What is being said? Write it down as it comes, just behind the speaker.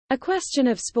A Question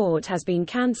of Sport has been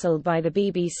cancelled by the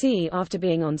BBC after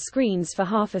being on screens for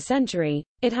half a century,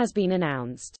 it has been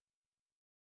announced.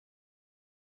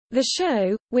 The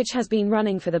show, which has been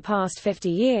running for the past 50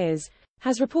 years,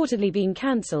 has reportedly been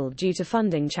cancelled due to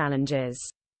funding challenges.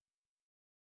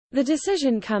 The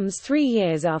decision comes 3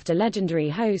 years after legendary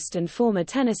host and former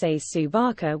tennis ace Sue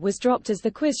Barker was dropped as the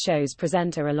quiz show's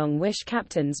presenter along Wish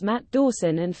captains Matt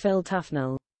Dawson and Phil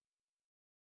Tufnell.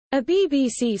 A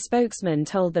BBC spokesman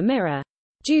told The Mirror,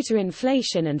 "Due to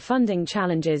inflation and funding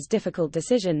challenges, difficult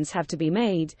decisions have to be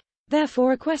made,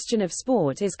 therefore A Question of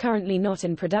Sport is currently not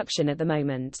in production at the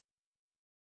moment."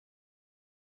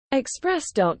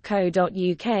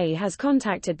 Express.co.uk has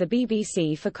contacted the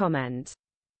BBC for comment.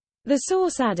 The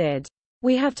source added,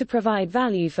 "We have to provide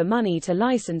value for money to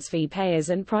license fee payers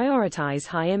and prioritise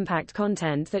high-impact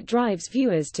content that drives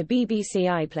viewers to BBC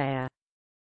iPlayer.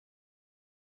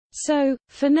 So,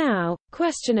 for now,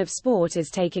 Question of Sport is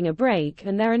taking a break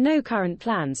and there are no current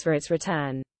plans for its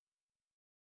return."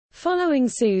 Following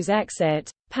Sue's exit,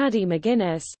 Paddy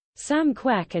McGuinness, Sam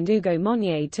Quek and Ugo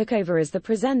Monnier took over as the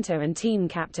presenter and team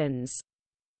captains.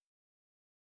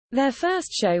 Their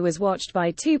first show was watched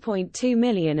by 2.2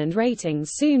 million and ratings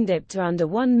soon dipped to under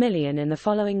 1 million in the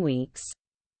following weeks.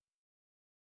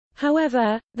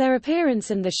 However, their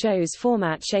appearance and the show's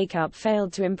format shake-up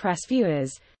failed to impress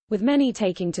viewers, with many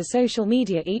taking to social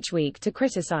media each week to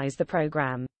criticize the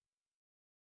program.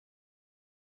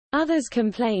 Others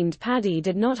complained Paddy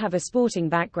did not have a sporting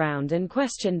background and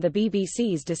questioned the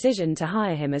BBC's decision to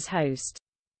hire him as host.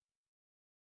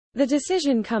 The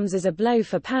decision comes as a blow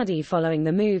for Paddy following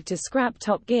the move to scrap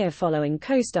Top Gear following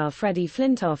co-star Freddie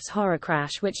Flintoff's horror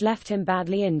crash which left him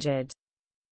badly injured.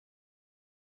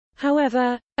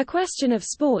 However, A Question of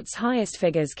Sport's highest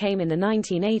figures came in the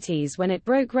 1980s when it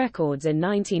broke records in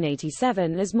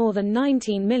 1987 as more than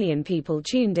 19 million people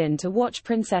tuned in to watch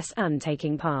Princess Anne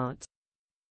taking part.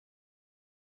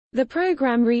 The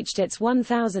program reached its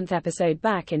 1000th episode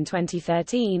back in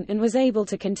 2013 and was able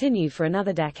to continue for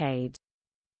another decade.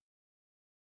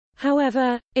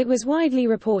 However, it was widely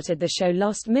reported the show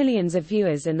lost millions of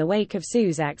viewers in the wake of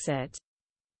Sue's exit.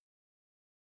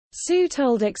 Sue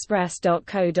told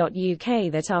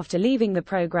Express.co.uk that after leaving the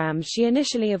program she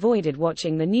initially avoided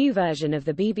watching the new version of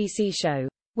the BBC show,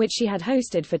 which she had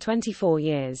hosted for 24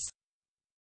 years.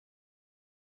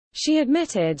 She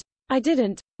admitted, "I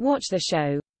didn't watch the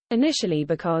show initially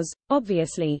because,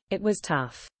 obviously, it was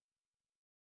tough."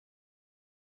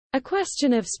 A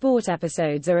Question of Sport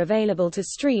episodes are available to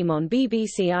stream on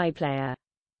BBC iPlayer.